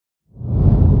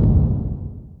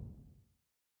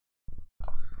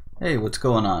Hey, what's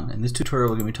going on? In this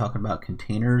tutorial we're going to be talking about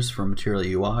containers from Material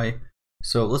UI.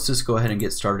 So let's just go ahead and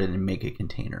get started and make a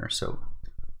container. So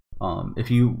if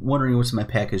you're wondering what's in my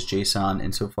package.json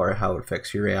insofar how it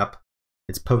affects your app,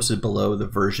 it's posted below the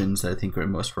versions that I think are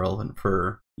most relevant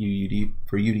for you to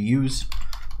use.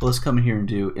 Well, let's come in here and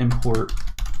do import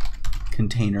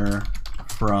container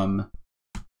from,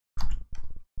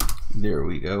 there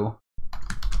we go.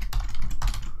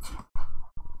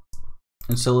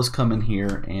 And so let's come in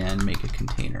here and make a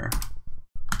container.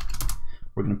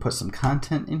 We're going to put some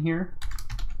content in here.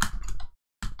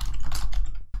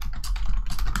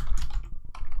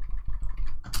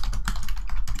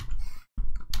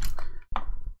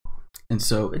 And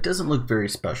so it doesn't look very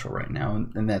special right now,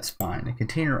 and that's fine. A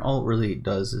container, all it really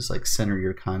does is like center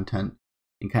your content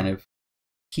and kind of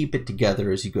keep it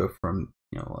together as you go from,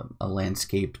 you know, a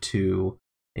landscape to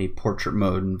a portrait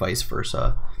mode and vice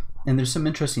versa. And there's some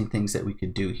interesting things that we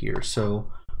could do here.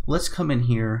 So let's come in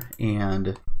here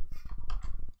and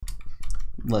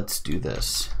let's do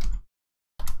this.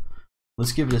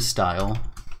 Let's give it a style.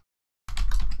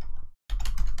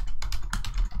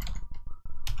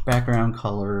 Background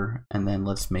color, and then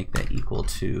let's make that equal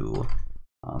to,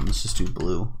 let's just do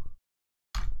blue.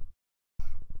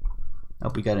 Oh,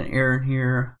 we got an error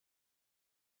here.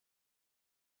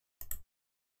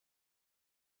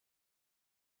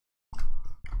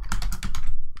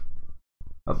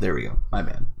 Oh, there we go. My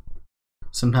bad.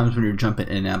 Sometimes when you're jumping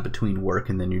in and out between work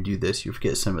and then you do this, you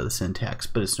forget some of the syntax,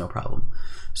 but it's no problem.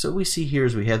 So what we see here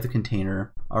is we have the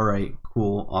container. All right,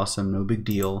 cool, awesome, no big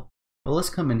deal. But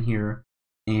let's come in here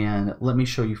and let me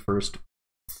show you first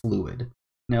fluid.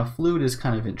 Now, fluid is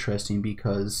kind of interesting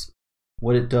because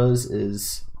what it does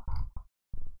is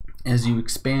as you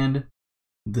expand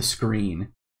the screen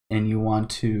and you want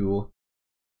to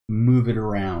move it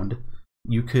around,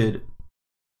 you could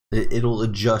it'll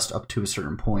adjust up to a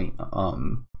certain point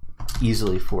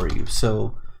easily for you.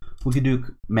 So we could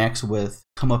do max width,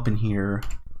 come up in here,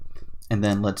 and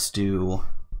then let's do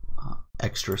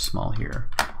extra small here.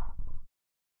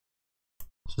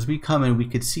 So as we come in, we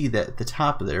could see that at the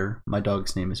top there, my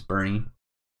dog's name is Bernie.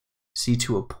 See,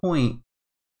 to a point,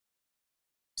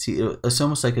 see, it's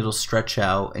almost like it'll stretch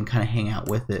out and kind of hang out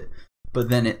with it, but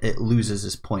then it loses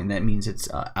its point. That means it's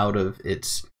out of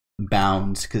its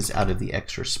bounds because out of the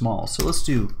extra small. So let's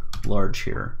do large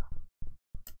here,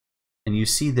 and you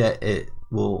see that it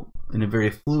will in a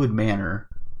very fluid manner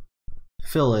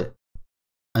fill it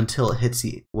until it hits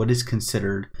the what is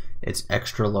considered its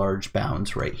extra large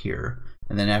bounds right here,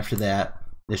 and then after that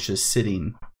it's just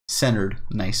sitting centered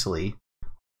nicely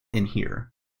in here,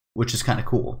 which is kind of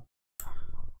cool.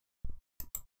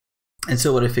 And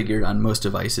so what I figured, on most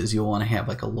devices you'll want to have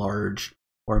like a large,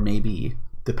 or maybe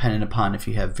depending upon if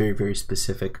you have very, very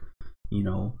specific, you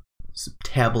know,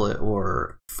 tablet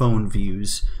or phone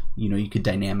views, you know, you could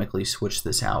dynamically switch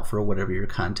this out for whatever your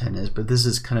content is. But this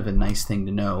is kind of a nice thing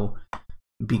to know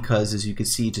because, as you can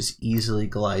see, it just easily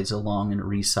glides along and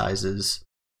resizes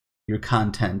your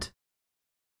content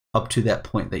up to that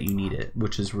point that you need it,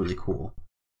 which is really cool.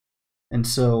 And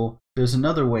so there's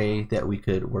another way that we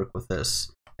could work with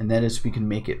this, and that is we can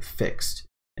make it fixed.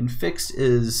 And fixed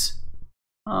is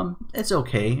it's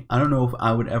okay. I don't know if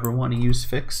I would ever want to use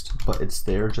fixed, but it's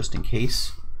there just in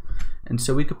case. And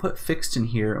so we could put fixed in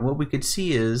here, and what we could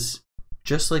see is,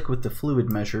 just like with the fluid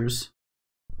measures,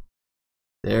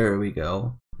 there we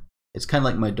go. It's kind of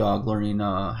like my dog learning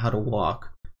how to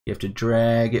walk. You have to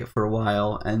drag it for a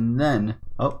while, and then,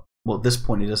 oh, well, at this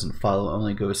point it doesn't follow, it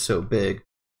only goes so big.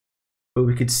 But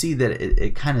we could see that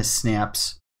it kind of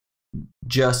snaps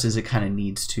just as it kind of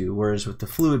needs to, whereas with the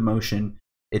fluid motion,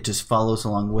 it just follows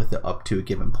along with it up to a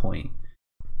given point.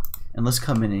 And let's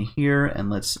come in here and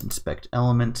let's inspect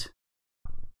element.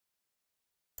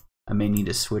 I may need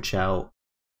to switch out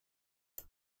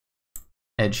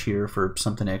edge here for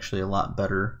something actually a lot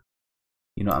better.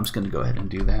 You know, I'm just going to go ahead and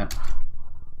do that.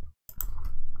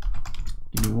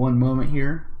 Give me one moment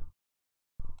here.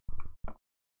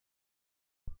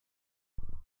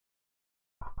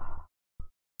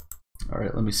 All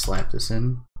right, let me slap this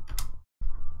in.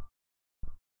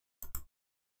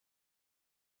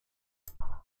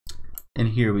 And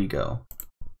here we go.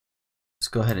 Let's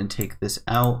go ahead and take this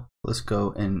out. Let's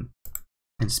go and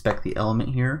inspect the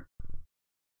element here.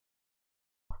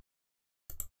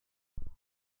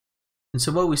 And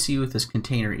so what we see with this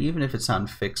container, even if it's on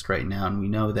fixed right now, and we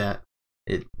know that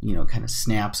it, you know, kind of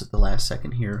snaps at the last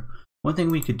second here, one thing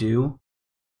we could do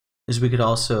is we could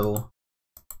also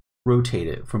rotate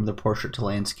it from the portrait to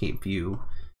landscape view.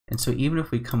 And so even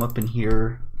if we come up in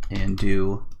here and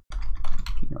do,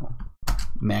 you know,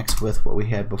 max width what we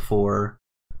had before,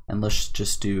 and let's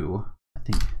just do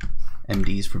think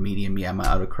MD's for medium. Yeah, my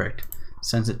autocorrect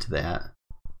sends it to that.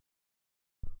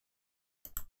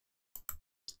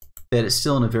 That it's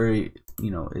still in a very, you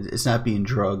know, it's not being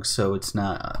drugged, so it's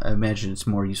not, I imagine it's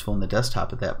more useful in the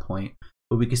desktop at that point.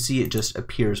 But we can see it just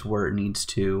appears where it needs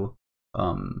to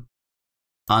on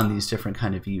these different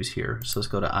kind of views here. So let's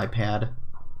go to iPad.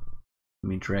 Let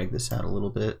me drag this out a little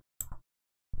bit.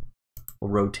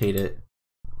 We'll rotate it.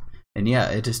 And yeah,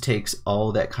 it just takes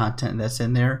all that content that's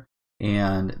in there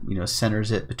and, you know,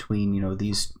 centers it between, you know,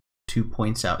 these 2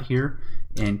 points out here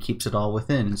and keeps it all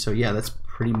within. And so yeah, that's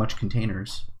pretty much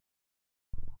containers.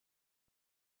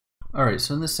 Alright,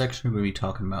 so in this section we're going to be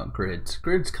talking about grids.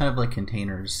 Grids, kind of like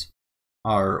containers,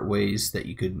 are ways that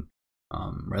you could,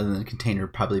 rather than a container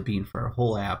probably being for a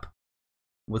whole app,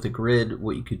 with a grid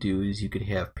what you could do is you could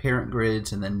have parent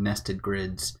grids and then nested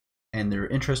grids, and they're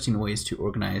interesting ways to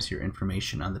organize your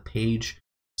information on the page.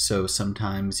 So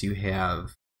sometimes you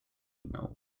have, you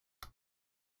know,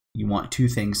 you want 2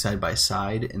 things side by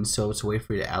side, and so it's a way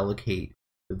for you to allocate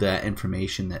that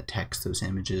information, that text, those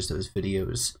images, those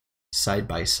videos, side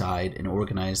by side and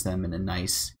organize them in a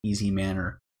nice, easy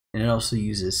manner. And it also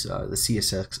uses the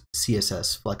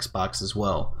CSS Flexbox as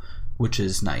well, which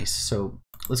is nice. So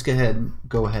let's go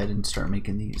ahead and start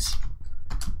making these.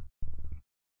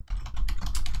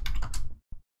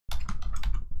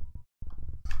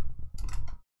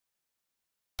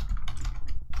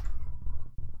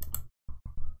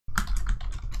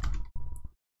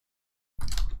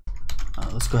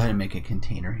 Let's go ahead and make a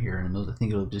container here, and I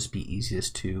think it'll just be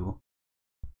easiest to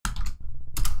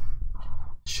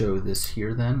show this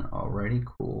here then. Alrighty,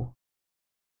 cool.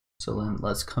 So then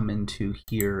let's come into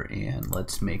here and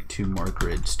let's make 2 more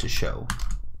grids to show.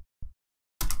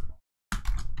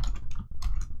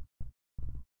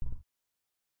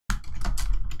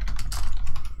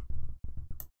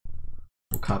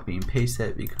 We'll copy and paste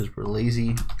that because we're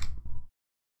lazy.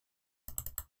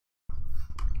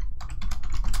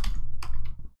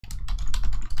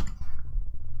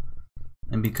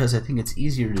 And because I think it's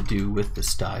easier to do with the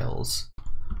styles.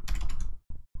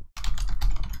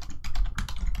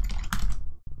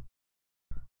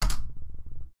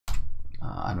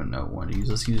 I don't know what to use.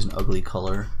 Let's use an ugly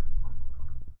color.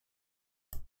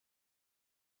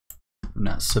 I'm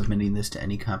not submitting this to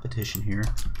any competition here.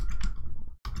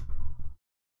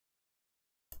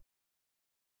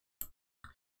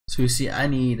 So you see, I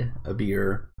need a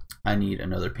beer, I need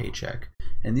another paycheck.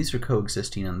 And these are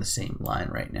coexisting on the same line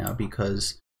right now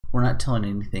because we're not telling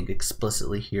anything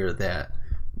explicitly here that,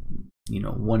 you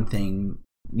know, one thing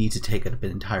needs to take up an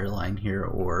entire line here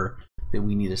or that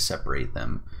we need to separate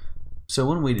them. So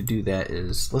one way to do that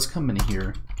is, let's come in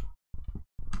here,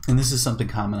 and this is something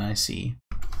common I see.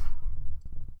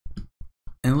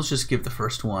 And let's just give the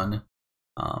first one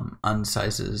on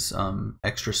sizes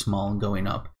extra small and going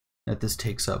up, that this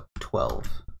takes up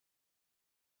 12.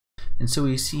 And so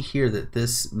we see here that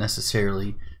this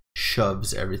necessarily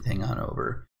shoves everything on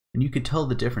over. And you could tell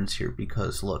the difference here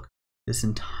because look, this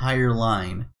entire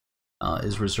line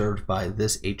is reserved by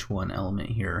this H1 element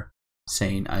here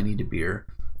saying I need a beer.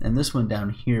 And this one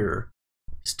down here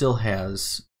still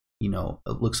has, you know,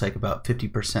 it looks like about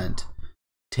 50%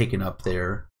 taken up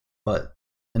there, but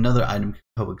another item can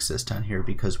coexist on here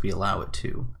because we allow it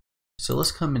to. So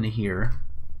let's come into here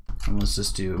and let's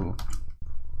just do,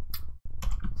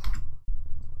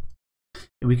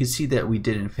 and we can see that we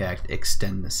did in fact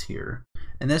extend this here,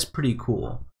 and that's pretty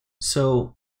cool.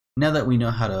 So now that we know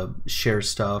how to share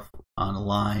stuff on a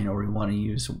line, or we want to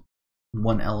use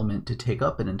one element to take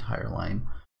up an entire line,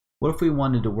 what if we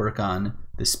wanted to work on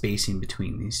the spacing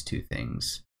between these 2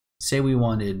 things? Say we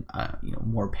wanted you know,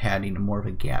 more padding and more of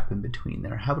a gap in between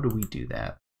there. How do we do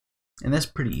that? And that's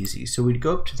pretty easy. So we'd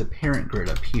go up to the parent grid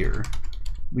up here.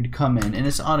 We'd come in, and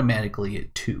it's automatically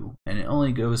at 2, and it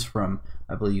only goes from,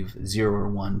 I believe, 0 or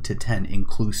 1 to 10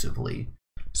 inclusively.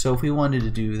 So if we wanted to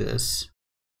do this,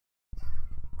 I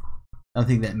don't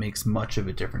think that makes much of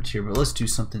a difference here, but let's do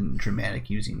something dramatic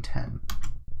using 10.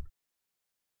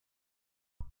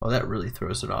 Oh, that really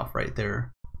throws it off right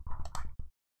there.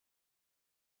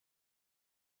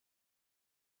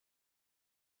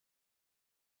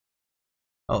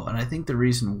 Oh, and I think the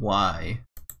reason why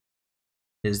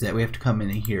is that we have to come in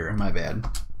here, my bad,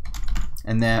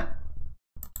 and that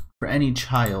for any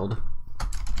child,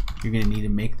 you're going to need to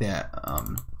make that,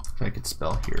 if I could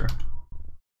spell here,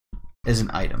 as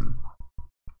an item.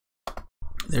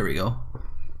 There we go.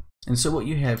 And so what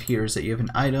you have here is that you have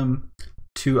an item,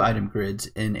 2 item grids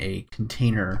in a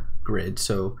container grid.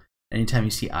 So anytime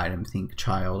you see item, think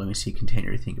child, and we see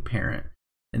container, think parent.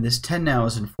 And this 10 now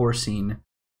is enforcing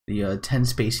the 10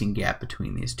 spacing gap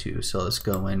between these 2. So let's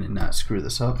go in and not screw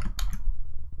this up.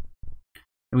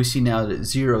 And we see now that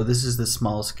 0, this is the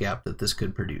smallest gap that this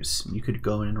could produce. You could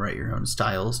go in and write your own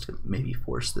styles to maybe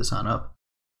force this on up.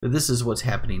 But this is what's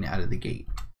happening out of the gate.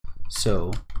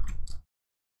 So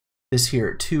this here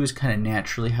at 2 is kind of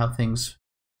naturally how things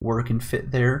work and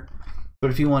fit there.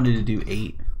 But if you wanted to do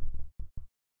 8,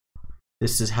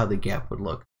 this is how the gap would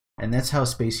look. And that's how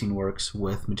spacing works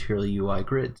with Material UI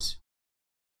grids.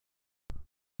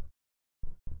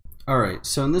 Alright,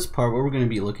 so in this part, what we're going to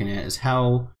be looking at is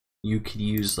how you could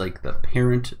use like the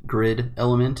parent grid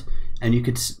element, and you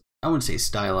could, I wouldn't say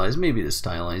stylize, maybe the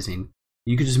stylizing.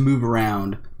 You could just move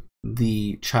around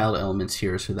the child elements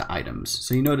here, so the items.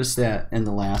 So you notice that in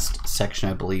the last section,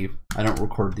 I believe, I don't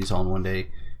record these all in one day,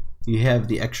 you have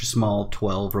the extra small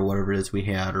 12 or whatever it is we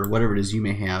had, or whatever it is you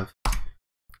may have,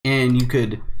 and you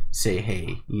could say,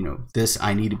 hey, you know, this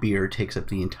I need a beer takes up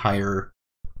the entire,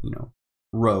 you know,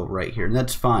 row right here, and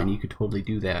that's fine. You could totally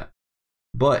do that.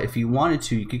 But if you wanted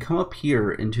to, you could come up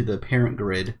here into the parent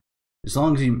grid, as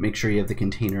long as you make sure you have the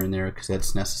container in there, because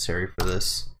that's necessary for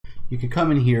this. You could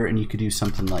come in here and you could do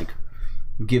something like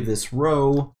give this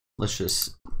row, let's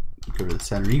just go to the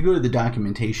center. You go to the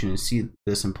documentation and see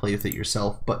this and play with it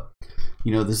yourself, but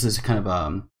you know, this is kind of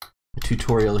a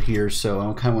tutorial here, so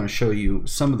I kind of want to show you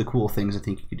some of the cool things I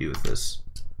think you could do with this.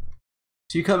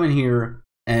 So you come in here,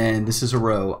 and this is a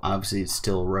row. Obviously it's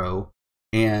still a row,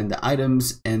 and the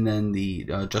items and then the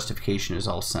justification is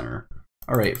all center.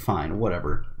 Alright, fine,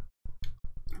 whatever.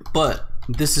 But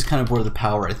this is kind of where the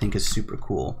power I think is super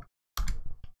cool.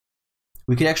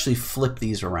 We could actually flip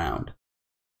these around,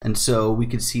 and so we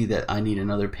could see that I need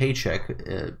another paycheck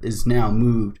is now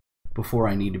moved before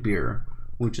I need a beer,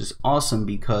 which is awesome,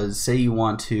 because say you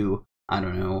want to, I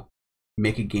don't know,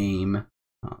 make a game,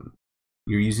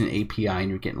 you're using an API and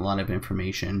you're getting a lot of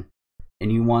information,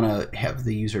 and you want to have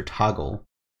the user toggle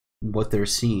what they're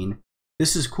seeing.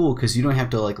 This is cool because you don't have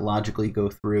to like logically go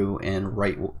through and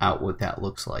write out what that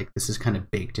looks like. This is kind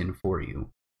of baked in for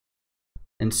you.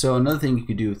 And so another thing you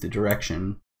could do with the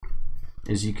direction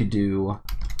is you could do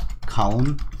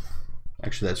column.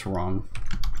 Actually, that's wrong.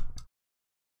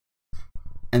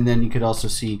 And then you could also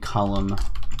see column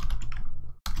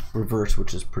reverse,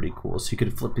 which is pretty cool. So you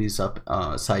could flip these up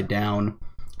side down,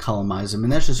 columnize them,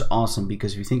 and that's just awesome,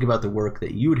 because if you think about the work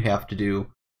that you would have to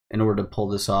do in order to pull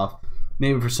this off,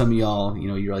 maybe for some of y'all, you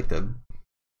know, you're like the,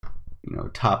 you know,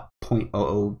 top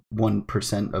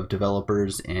 0.001% of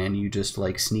developers, and you just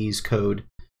like sneeze code,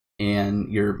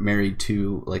 and you're married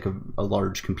to like a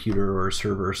large computer or a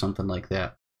server or something like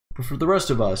that. But for the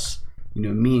rest of us, you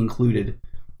know, me included,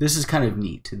 this is kind of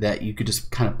neat that you could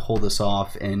just kind of pull this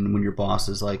off, and when your boss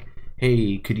is like,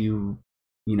 hey, could you,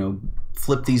 you know,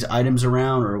 flip these items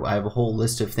around, or I have a whole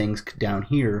list of things down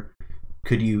here,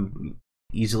 could you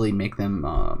easily make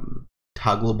them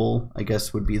toggleable, I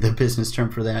guess would be the business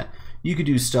term for that. You could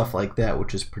do stuff like that,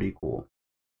 which is pretty cool.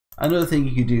 Another thing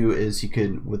you could do is you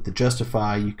could, with the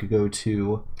justify, you could go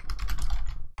to,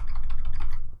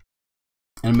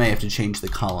 and I may have to change the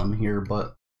column here,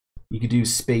 but you could do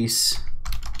space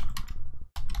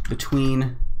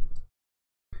between,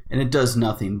 and it does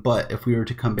nothing. But if we were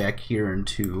to come back here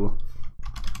into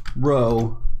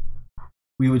row,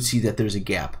 we would see that there's a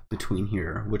gap between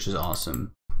here, which is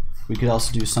awesome. We could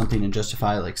also do something in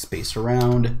justify like space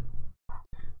around,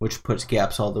 which puts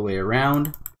gaps all the way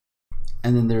around,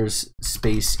 and then there's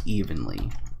space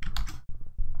evenly.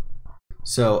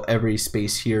 So every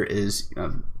space here is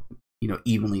you know,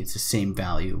 evenly, it's the same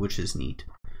value, which is neat.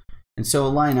 And so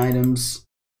align items,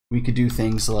 we could do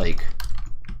things like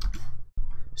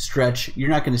stretch. You're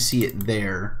not going to see it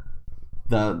there.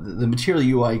 The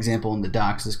Material UI example in the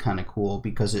docs is kind of cool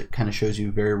because it kind of shows you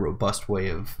a very robust way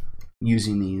of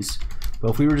using these.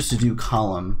 But if we were just to do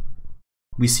column,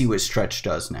 we see what stretch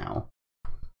does now.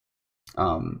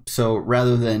 So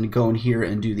rather than going here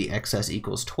and do the XS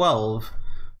equals 12,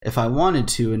 if I wanted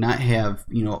to and not have,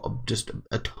 you know, just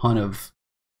a ton of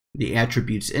the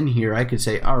attributes in here, I could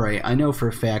say, all right, I know for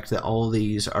a fact that all of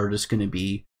these are just going to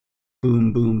be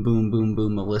boom, boom, boom, boom,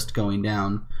 boom, a list going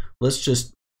down. Let's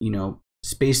just, you know,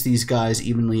 space these guys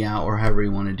evenly out, or however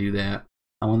you want to do that.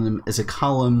 I want them as a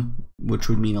column, which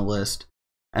would mean a list,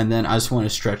 and then I just want to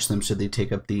stretch them so they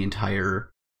take up the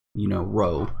entire, you know,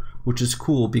 row, which is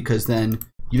cool because then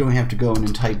you don't have to go in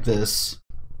and type this,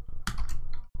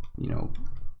 you know,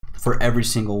 for every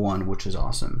single one, which is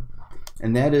awesome.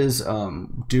 And that is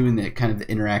doing the kind of the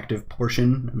interactive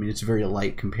portion. I mean, it's very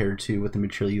light compared to what the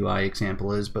Material UI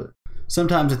example is, but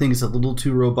sometimes I think it's a little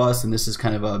too robust, and this is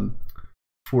kind of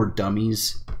for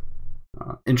dummies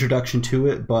introduction to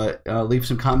it. But leave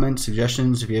some comments,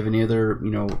 suggestions. If you have any other, you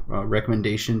know,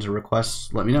 recommendations or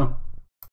requests, let me know.